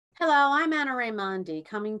Hello, I'm Anna Raimondi,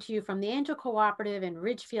 coming to you from the Angel Cooperative in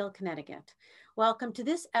Ridgefield, Connecticut. Welcome to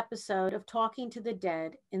this episode of Talking to the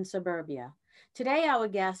Dead in Suburbia. Today, our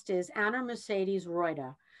guest is Ana Mercedes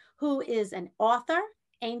Rueda, who is an author,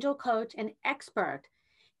 angel coach, and expert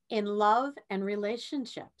in love and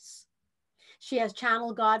relationships. She has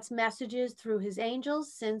channeled God's messages through his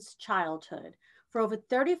angels since childhood. For over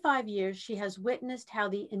 35 years, she has witnessed how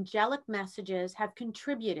the angelic messages have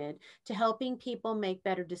contributed to helping people make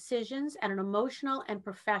better decisions at an emotional and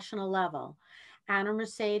professional level. Anna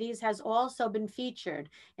Mercedes has also been featured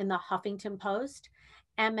in the Huffington Post,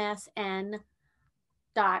 MSN.com,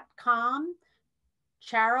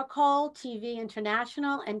 Characol TV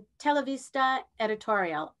International, and Televista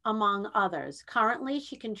Editorial, among others. Currently,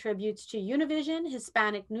 she contributes to Univision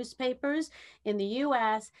Hispanic newspapers in the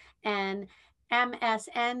U.S. and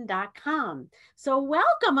MSN.com. So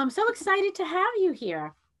welcome. I'm so excited to have you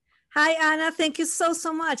here. Hi, Anna. Thank you so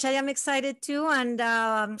much. I am excited too, and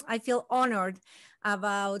I feel honored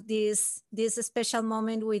about this special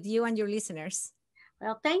moment with you and your listeners.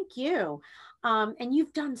 Well, thank you. And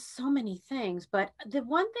you've done so many things, but the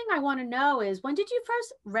one thing I want to know is, when did you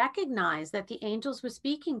first recognize that the angels were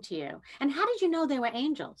speaking to you? And how did you know they were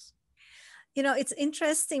angels? You know, it's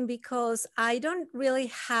interesting because I don't really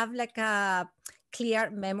have like a clear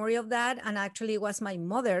memory of that. And actually, it was my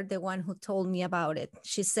mother, the one who told me about it.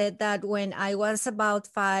 She said that when I was about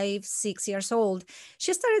 5, 6 years old,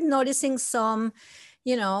 she started noticing some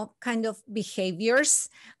kind of behaviors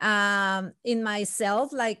in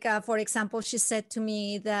myself. Like, for example, she said to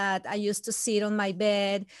me that I used to sit on my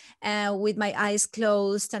bed with my eyes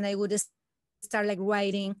closed, and I would start like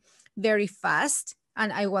writing very fast.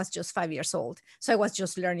 And I was just 5 years old. So I was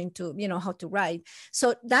just learning to, how to write.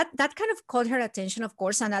 So that kind of caught her attention, of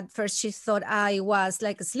course. And at first she thought I was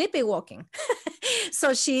like sleepywalking.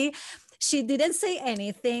 So she didn't say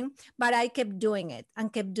anything, but I kept doing it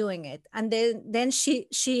and kept doing it. And then she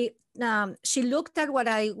looked at what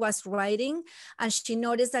I was writing, and she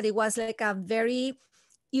noticed that it was like a very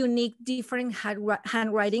unique, different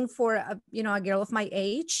handwriting for a girl of my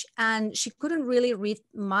age. And she couldn't really read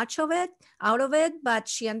much of it out of it, but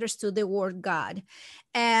she understood the word God.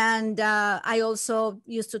 And I also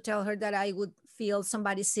used to tell her that I would feel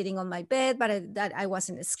somebody sitting on my bed, but that I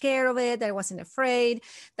wasn't scared of it, that I wasn't afraid,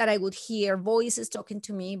 that I would hear voices talking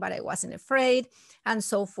to me, but I wasn't afraid, and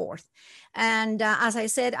so forth. And as I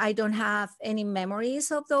said, I don't have any memories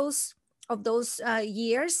of those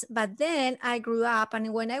years. But then I grew up,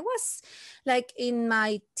 and when I was like in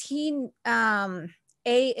my teen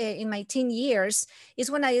years is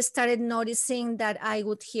when I started noticing that I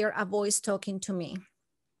would hear a voice talking to me.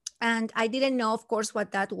 And I didn't know, of course,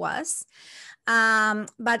 what that was.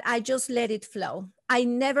 But I just let it flow. I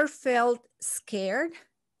never felt scared,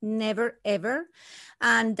 never, ever.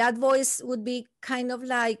 And that voice would be kind of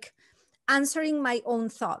like answering my own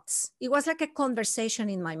thoughts. It was like a conversation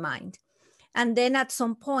in my mind. And then at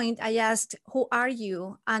some point I asked, "Who are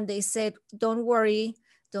you?" And they said, "Don't worry,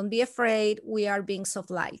 don't be afraid. We are beings of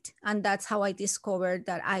light." And that's how I discovered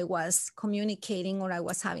that I was communicating, or I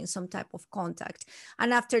was having some type of contact.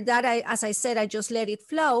 And after that, as I said, I just let it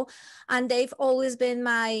flow. And they've always been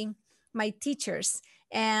my teachers.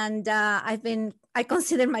 And I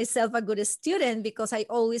consider myself a good student because I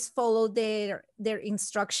always follow their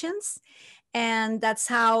instructions. And that's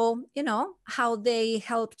how they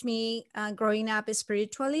helped me growing up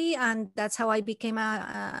spiritually. And that's how I became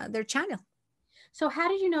their channel. So how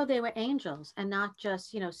did you know they were angels and not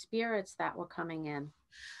just, spirits that were coming in?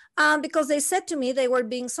 Because they said to me they were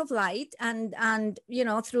beings of light, and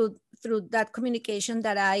through that communication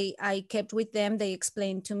that I kept with them, they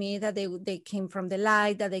explained to me that they came from the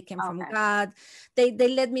light, that they came from God. They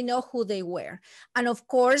let me know who they were. And of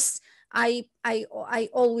course, I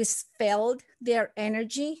always felt their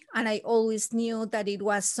energy, and I always knew that it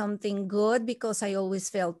was something good, because I always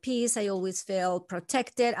felt peace. I always felt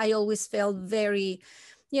protected. I always felt very,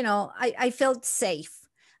 I felt safe.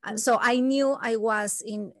 So I knew I was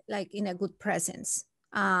in a good presence.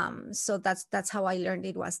 So that's how I learned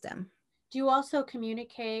it was them. Do you also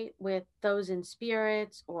communicate with those in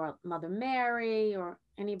spirits or Mother Mary or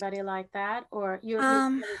anybody like that? Or you're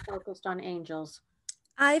really focused on angels?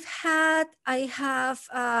 I have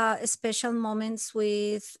special moments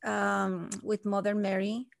with Mother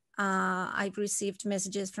Mary. I've received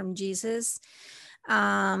messages from Jesus,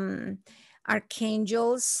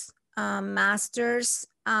 archangels, masters.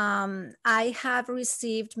 I have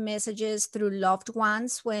received messages through loved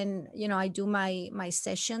ones when I do my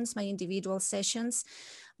sessions, my individual sessions.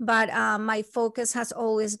 But my focus has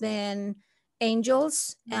always been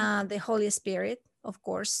angels, the Holy Spirit, of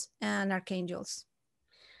course, and archangels.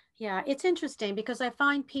 Yeah, it's interesting because I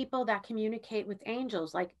find people that communicate with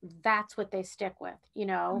angels, like that's what they stick with,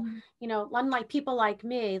 Mhm. Unlike people like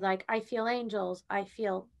me, like I feel angels, I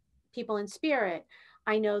feel people in spirit.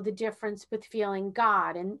 I know the difference with feeling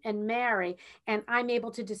God and Mary, and I'm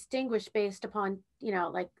able to distinguish based upon,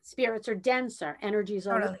 like spirits are denser, energies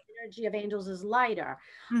are Totally. energy of angels is lighter.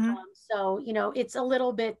 Mhm. So, it's a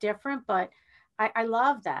little bit different, but I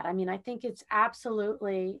love that. I mean, I think it's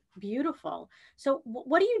absolutely beautiful. So,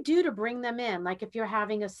 what do you do to bring them in? Like, if you're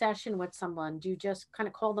having a session with someone, do you just kind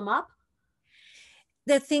of call them up?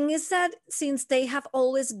 The thing is that since they have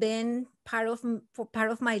always been part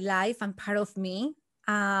of my life and part of me,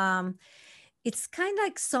 um, it's kind of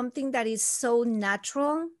like something that is so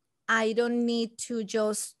natural. I don't need to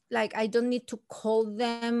just like I don't need to call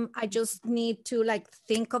them. I just need to like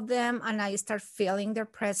think of them and I start feeling their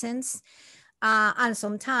presence. And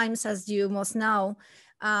sometimes, as you must know,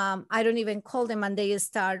 I don't even call them and they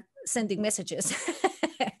start sending messages.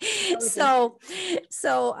 Frozen.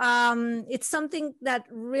 so it's something that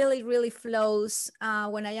really flows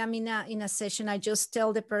when I am in a session. I just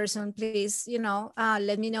tell the person, please,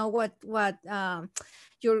 let me know what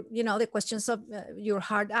your the questions of your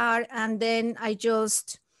heart are, and then I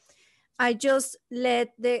just let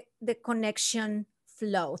the connection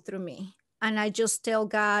flow through me, and I just tell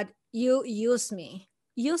God, you use me,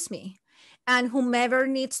 and whomever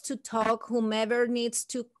needs to talk, whomever needs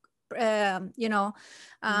to um, you know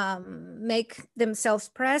make themselves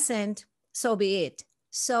present, so be it.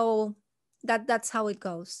 So that's how it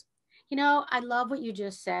goes. I love what you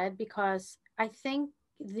just said because I think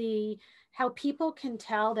the how people can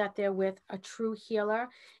tell that they're with a true healer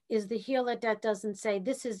is the healer that doesn't say,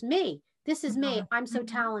 "This is me. This is me. Mhm, I'm so mhm,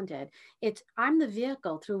 talented." It's I'm the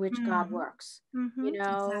vehicle through which God mhm, works.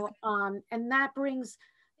 exactly. And that brings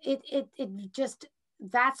it just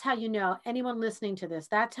that's how anyone listening to this,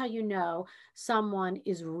 that's how someone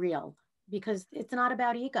is real because it's not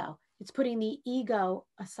about ego. It's putting the ego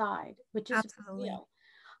aside, which is Absolutely. real.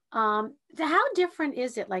 How different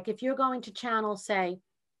is it? Like if you're going to channel, say,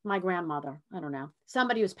 my grandmother, I don't know,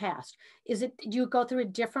 somebody who's passed, do you go through a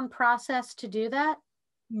different process to do that?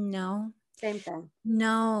 No. Same thing.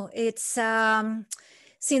 No, it's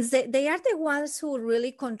since they are the ones who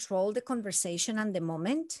really control the conversation and the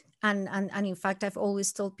moment. And in fact, I've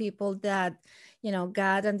always told people that,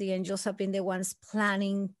 God and the angels have been the ones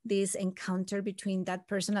planning this encounter between that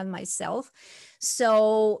person and myself.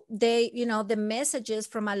 So the messages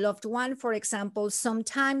from a loved one, for example,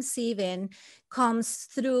 sometimes even comes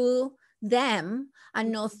through them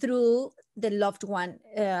and not through the loved one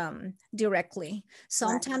directly. Right.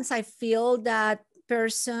 Sometimes I feel that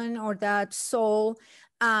person or that soul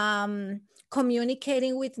um,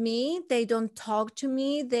 communicating with me. They don't talk to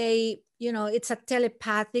me. It's a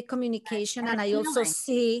telepathic communication. And a And I also feeling.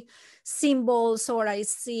 see symbols, or I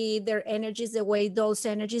see their energies, the way those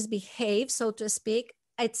energies behave, so to speak.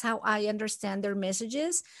 It's how I understand their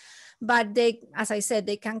messages. But they, as I said,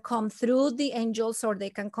 they can come through the angels or they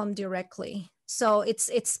can come directly. So it's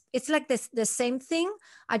like the same thing.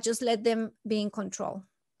 I just let them be in control.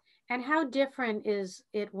 And how different is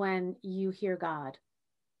it when you hear God?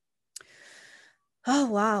 Oh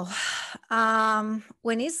wow.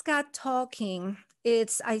 When it's God talking,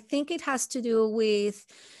 I think it has to do with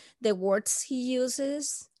the words he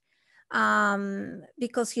uses.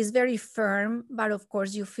 Because he's very firm, but of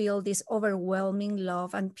course you feel this overwhelming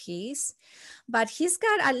love and peace. But he's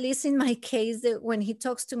got, at least in my case, that when he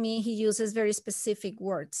talks to me, he uses very specific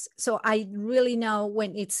words. So I really know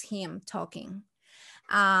when it's him talking.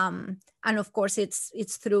 And of course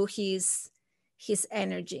it's through his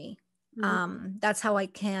energy. Mhm. That's how I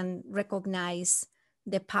can recognize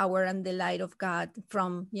the power and the light of God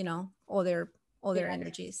from other Yeah,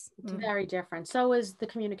 energies. it's very different. So is the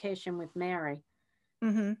communication with Mary.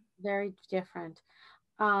 Mhm. Very different.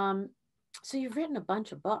 Um, so you've written a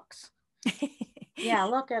bunch of books. Yeah,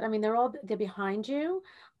 look at, I mean, they're behind you.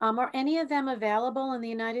 Are any of them available in the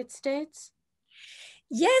United States?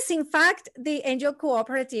 Yes, in fact, the Angel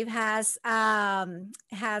Cooperative has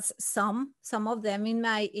some of them in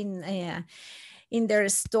their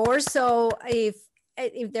store. So if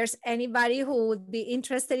there's anybody who would be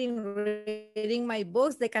interested in reading my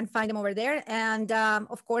books, they can find them over there. And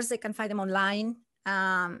of course, they can find them online.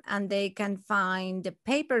 And they can find the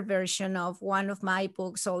paper version of one of my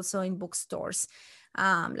books also in bookstores,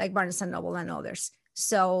 like Barnes and Noble and others.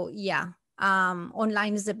 So yeah,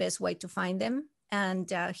 online is the best way to find them.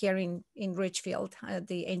 And here in Richfield,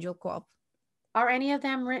 the Angel Co-op. Are any of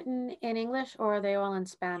them written in English or are they all in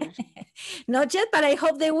Spanish? Not yet, but I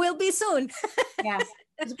hope they will be soon. Yeah,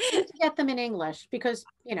 it's good to get them in English because,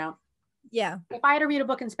 Yeah. If I had to read a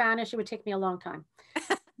book in Spanish, it would take me a long time.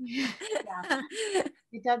 Yeah.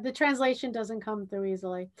 The translation doesn't come through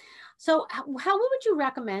easily. So how what would you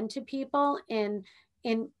recommend to people in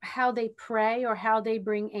how they pray or how they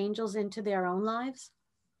bring angels into their own lives?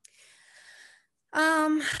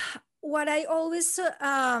 Um, what I always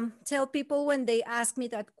tell people when they ask me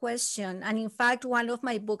that question, and in fact, one of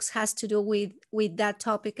my books has to do with that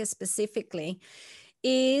topic specifically,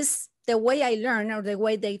 is the way I learned or the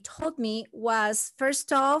way they taught me was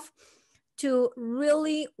first off to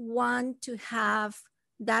really want to have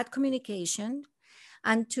that communication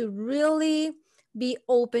and to really be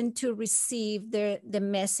open to receive the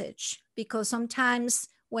message, because sometimes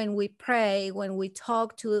when we pray, when we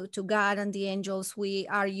talk to God and the angels, we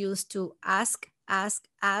are used to ask,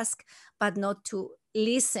 but not to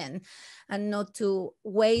listen and not to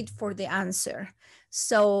wait for the answer.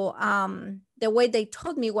 So the way they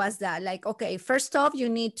taught me was that, like, okay, first off, you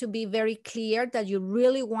need to be very clear that you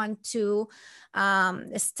really want to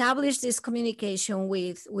establish this communication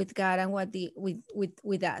with God and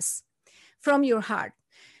with us from your heart.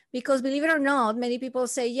 Because believe it or not, many people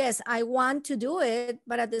say, yes, I want to do it,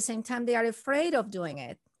 but at the same time, they are afraid of doing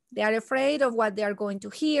it. They are afraid of what they are going to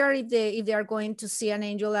hear if they are going to see an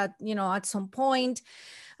angel at some point.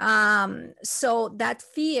 So that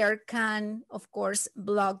fear can, of course,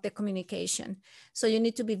 block the communication. So you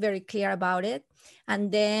need to be very clear about it,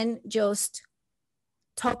 and then just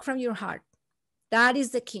talk from your heart. That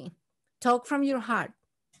is the key. Talk from your heart.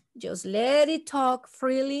 Just let it talk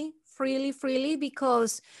freely,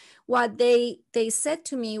 because what they said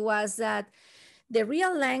to me was that the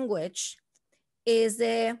real language is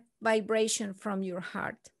the vibration from your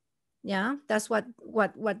heart. Yeah, that's what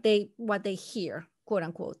they hear, quote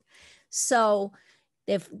unquote. So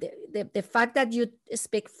the fact that you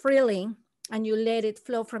speak freely and you let it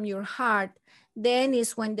flow from your heart, then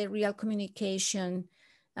is when the real communication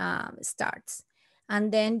starts.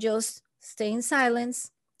 And then just stay in silence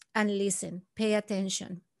and listen, pay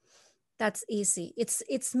attention. That's easy.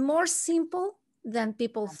 It's more simple than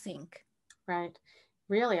people think. Right.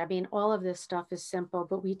 Really, I mean, all of this stuff is simple,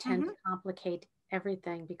 but we tend Mhm. to complicate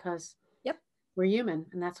everything because Yep. we're human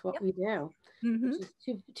and that's what Yep. we do, Hmm. which is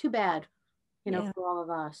too bad, Yeah. for all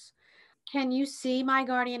of us. Can you see my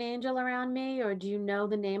guardian angel around me, or do you know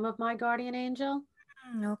the name of my guardian angel?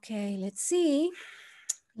 Okay, let's see.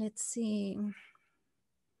 Let's see.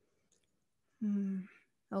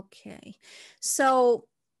 Okay. So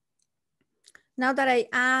now that I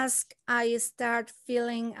ask, I start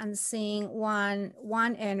feeling and seeing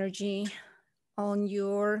one energy on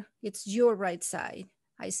it's your right side.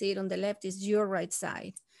 I see it on the left, it's your right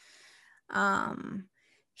side.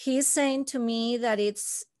 He's saying to me that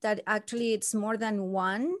actually it's more than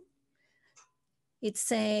one. It's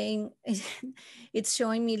saying, it's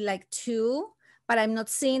showing me like two, but I'm not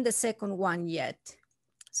seeing the second one yet.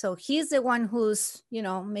 So he's the one who's,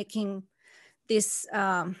 making this,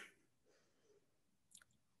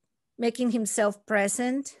 making himself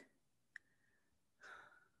present.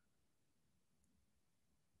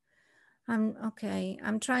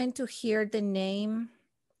 I'm trying to hear the name.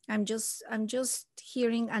 I'm just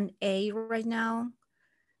hearing an A right now.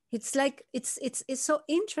 It's like it's so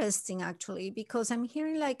interesting actually, because I'm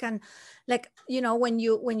hearing like when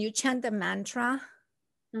you chant the mantra,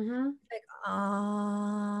 Mm-hmm. like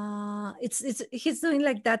it's he's doing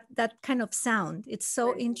like that kind of sound. It's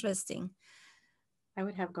so Right. interesting. I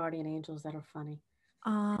would have guardian angels that are funny.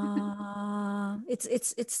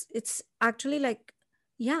 It's actually like,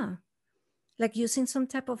 yeah, like using some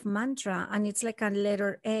type of mantra, and it's like a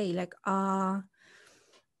letter A, like mm.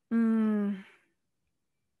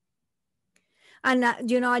 And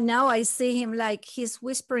now I see him like he's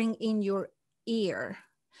whispering in your ear,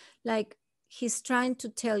 like he's trying to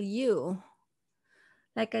tell you,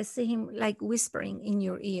 like I see him like whispering in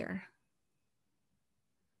your ear.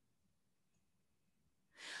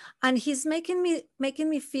 And he's making me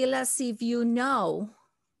feel as if Well,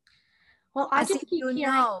 as if you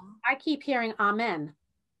know. I keep hearing amen.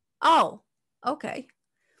 Oh, okay.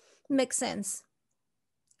 Makes sense.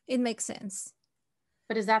 It makes sense.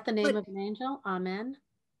 But is that the name But of an angel? Amen.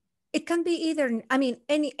 it can be either, I mean,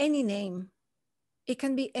 any name. It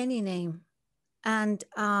can be any name. And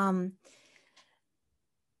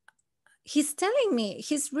he's telling me,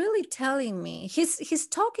 he's really telling me, he's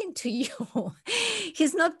talking to you.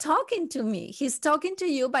 He's not talking to me, he's talking to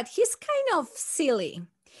you, but he's kind of silly,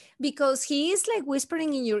 because he is like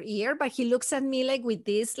whispering in your ear, but he looks at me like with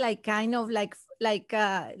this like kind of like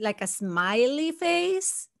a smiley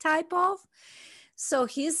face type of. So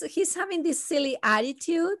he's having this silly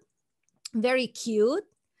attitude, very cute,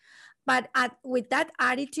 but with that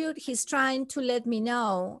attitude, he's trying to let me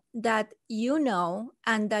know that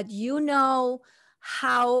and that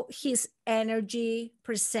how his energy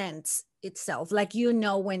presents itself, like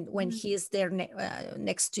when he's there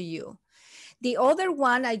next to you. The other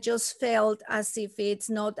one, I just felt as if it's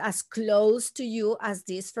not as close to you as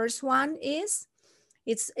this first one is.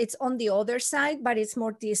 It's on the other side, but it's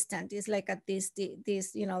more distant. It's like at this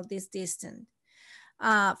this distant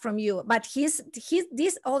from you. But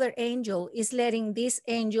this other angel is letting this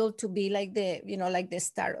angel to be like like the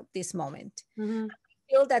star of this moment. Mm-hmm. I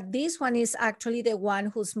feel that this one is actually the one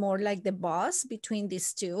who's more like the boss between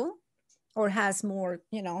these two, or has more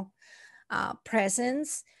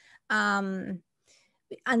presence. And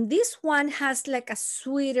this one has like a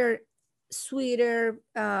sweeter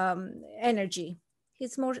energy.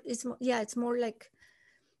 It's more like,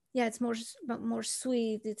 it's more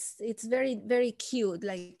sweet. It's very cute,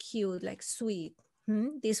 like sweet.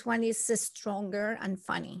 This one is stronger and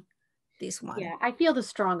funny, this one. Yeah, I feel the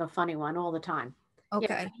stronger, funny one all the time. Yeah,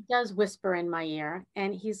 Okay. he does whisper in my ear,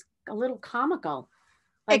 and he's a little comical.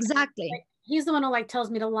 Like Exactly. he's the one who like tells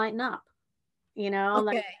me to lighten up,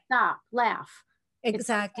 like Okay. stop, laugh. It's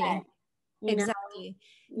okay, Exactly. you know. Exactly.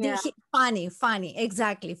 Yeah, Funny,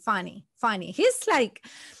 exactly, funny. He's like,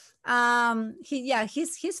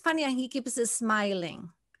 he's funny, and he keeps smiling.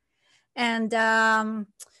 And um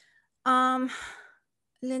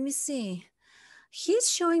let me see. He's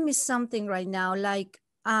showing me something right now, like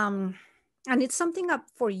and it's something up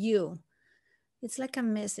for you. It's like a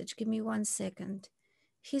message. Give me 1 second.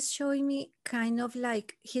 He's showing me kind of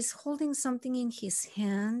like he's holding something in his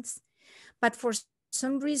hands, but for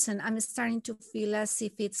some reason I'm starting to feel as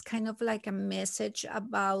if it's kind of like a message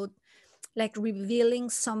about like revealing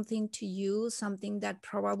something to you, something that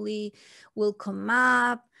probably will come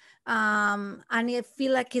up. And I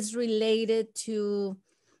feel like it's related to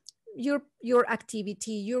your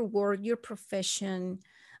activity, your work, your profession.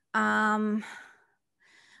 um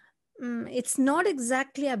it's not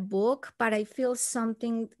exactly a book, but I feel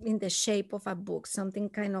something in the shape of a book, something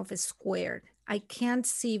kind of a squared. I can't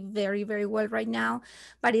see very well right now,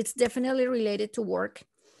 but it's definitely related to work.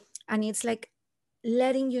 And it's like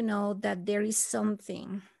letting you know that there is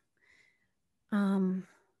something. Um,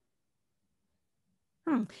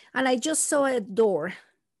 and I just saw a door.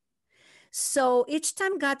 So each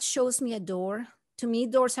time God shows me a door, to me,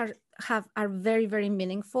 doors are very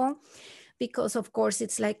meaningful, because of course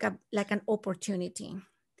it's like an opportunity.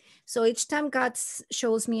 So each time God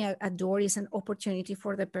shows me a door is an opportunity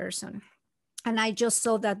for the person. And I just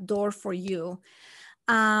saw that door for you.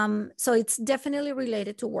 So it's definitely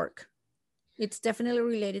related to work. It's definitely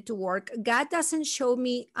related to work. God doesn't show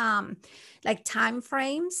me like time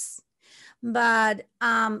frames, but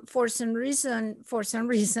for some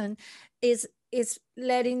reason, is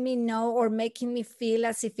letting me know or making me feel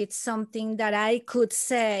as if it's something that I could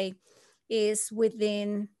say is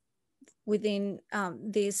within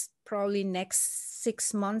this probably next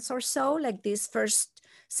 6 months or so, like this first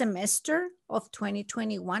semester of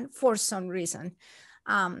 2021, for some reason.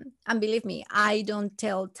 And believe me, I don't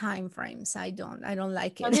tell time frames. I don't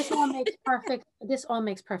like so it. this all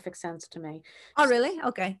makes perfect sense to me. Oh, really?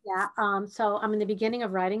 Okay. Yeah. So I'm in the beginning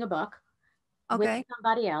of writing a book with Okay.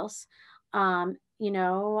 somebody else. Um, you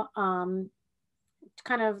know, um,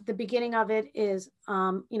 Kind of the beginning of it is,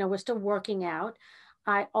 we're still working out.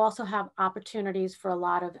 I also have opportunities for a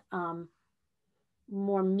lot of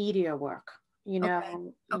more media work, Okay.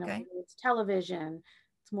 Okay. whether it's television,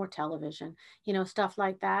 it's more television, stuff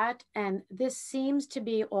like that. And this seems to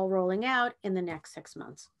be all rolling out in the next 6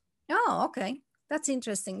 months. Oh, okay. That's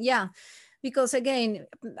interesting. Yeah, because again,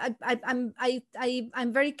 I'm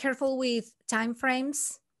very careful with time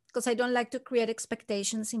frames, because I don't like to create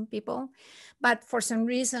expectations in people. But for some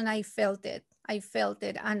reason, I felt it.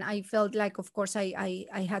 And I felt like, of course, I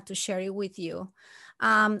had to share it with you.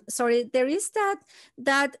 Sorry, there is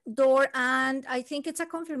that door, and I think it's a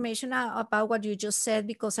confirmation about what you just said,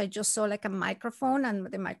 because I just saw like a microphone,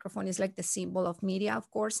 and the microphone is like the symbol of media,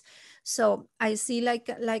 of course. So I see like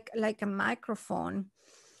a microphone.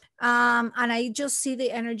 And I just see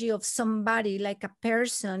the energy of somebody, like a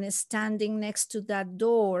person is standing next to that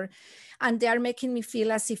door, and they are making me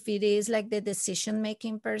feel as if it is like the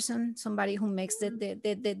decision-making person, somebody who makes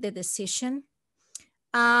the decision.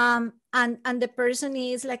 And the person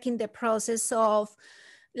is like in the process of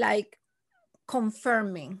like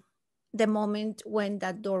confirming the moment when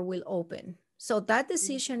that door will open. So that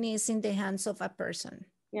decision is in the hands of a person.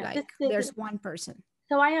 Yeah. Like there's one person.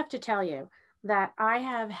 So I have to tell you that I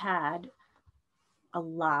have had a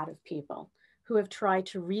lot of people who have tried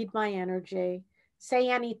to read my energy, say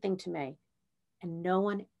anything to me. and no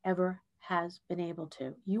one ever has been able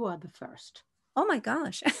to. You are the first. Oh my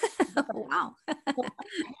gosh. Wow. So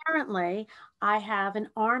apparently, I have an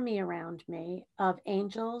army around me of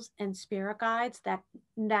angels and spirit guides that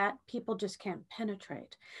people just can't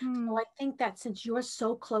penetrate. So Hmm. I think that since you're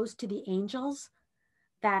so close to the angels,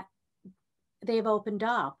 that they've opened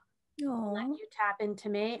up and let Oh. you tap into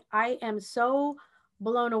me. I am so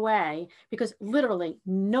blown away because literally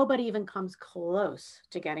nobody even comes close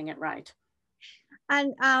to getting it right.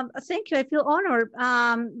 And thank you. I feel honored.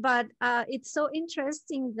 But it's so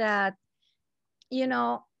interesting that, you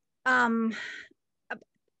know, um,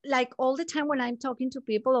 like all the time when I'm talking to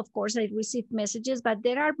people, of course, I receive messages, but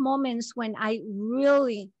there are moments when I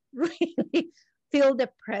really, really feel the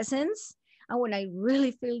presence. And when I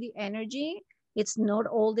really feel the energy, it's not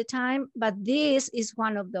all the time, but this is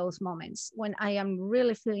one of those moments when I am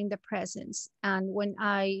really feeling the presence. And when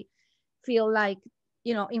I feel like,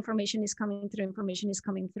 information is coming through, information is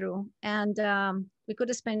coming through. And we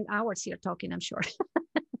could spend hours here talking, I'm sure.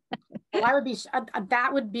 Well, that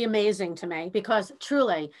would be amazing to me because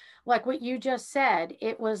truly, like what you just said,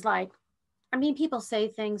 it was like, I mean, people say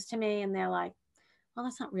things to me and they're like, well,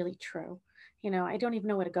 that's not really true. I don't even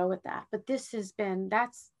know where to go with that. But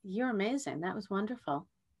you're amazing. That was wonderful.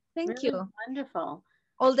 Thank Really you. wonderful.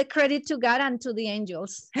 All the credit to God and to the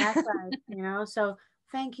angels. That's right. So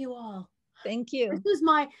thank you all. Thank This you. is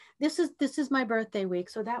my this is my birthday week.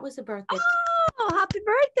 So that was a birthday. Oh, happy Thank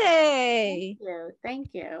birthday. you. Thank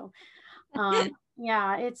you.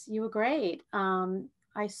 Yeah, you were great.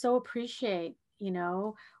 I so appreciate,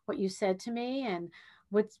 what you said to me and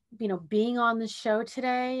what's, being on the show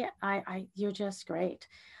today. You're just great.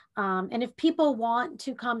 And if people want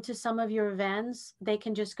to come to some of your events, they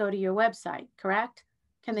can just go to your website, correct?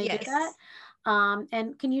 Can they do that? Yes.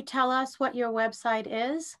 And can you tell us what your website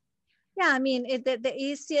is? Yeah, I mean, the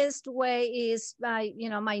easiest way is by,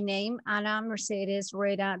 my name, Ana Mercedes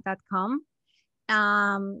Rueda.com.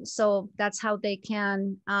 So that's how they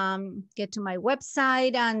can get to my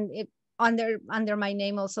website, and under my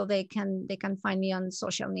name also they can find me on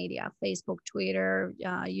social media, Facebook, Twitter,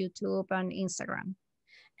 YouTube, and Instagram.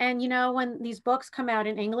 And when these books come out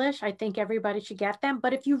in English, I think everybody should get them.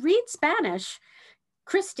 But if you read Spanish,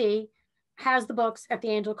 Christy has the books at the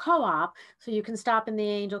Angel Co-op, so you can stop in the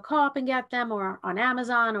Angel Co-op and get them, or on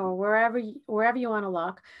Amazon, or wherever you want to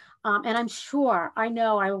look. And I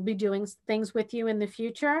know I will be doing things with you in the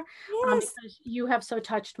future Yes. because you have so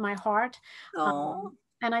touched my heart. Oh.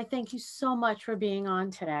 And I thank you so much for being on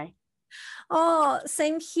today. Oh,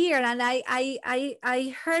 same here. And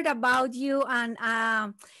I heard about you, and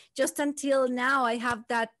just until now, I have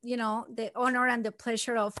that, the honor and the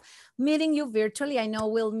pleasure of meeting you virtually. I know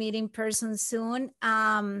we'll meet in person soon.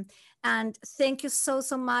 And thank you so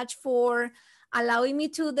much for allowing me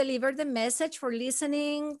to deliver the message, for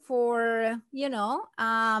listening, for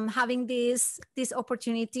having this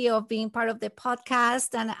opportunity of being part of the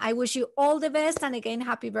podcast. And I wish you all the best. And again,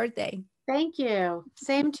 happy birthday. Thank you.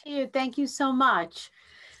 Same to you. Thank you so much.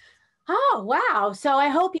 Oh, wow. So I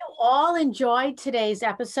hope you all enjoyed today's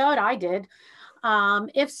episode. I did.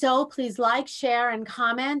 If so, please like, share, and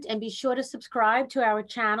comment, and be sure to subscribe to our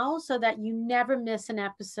channel so that you never miss an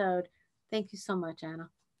episode. Thank you so much, Anna.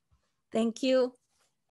 Thank you.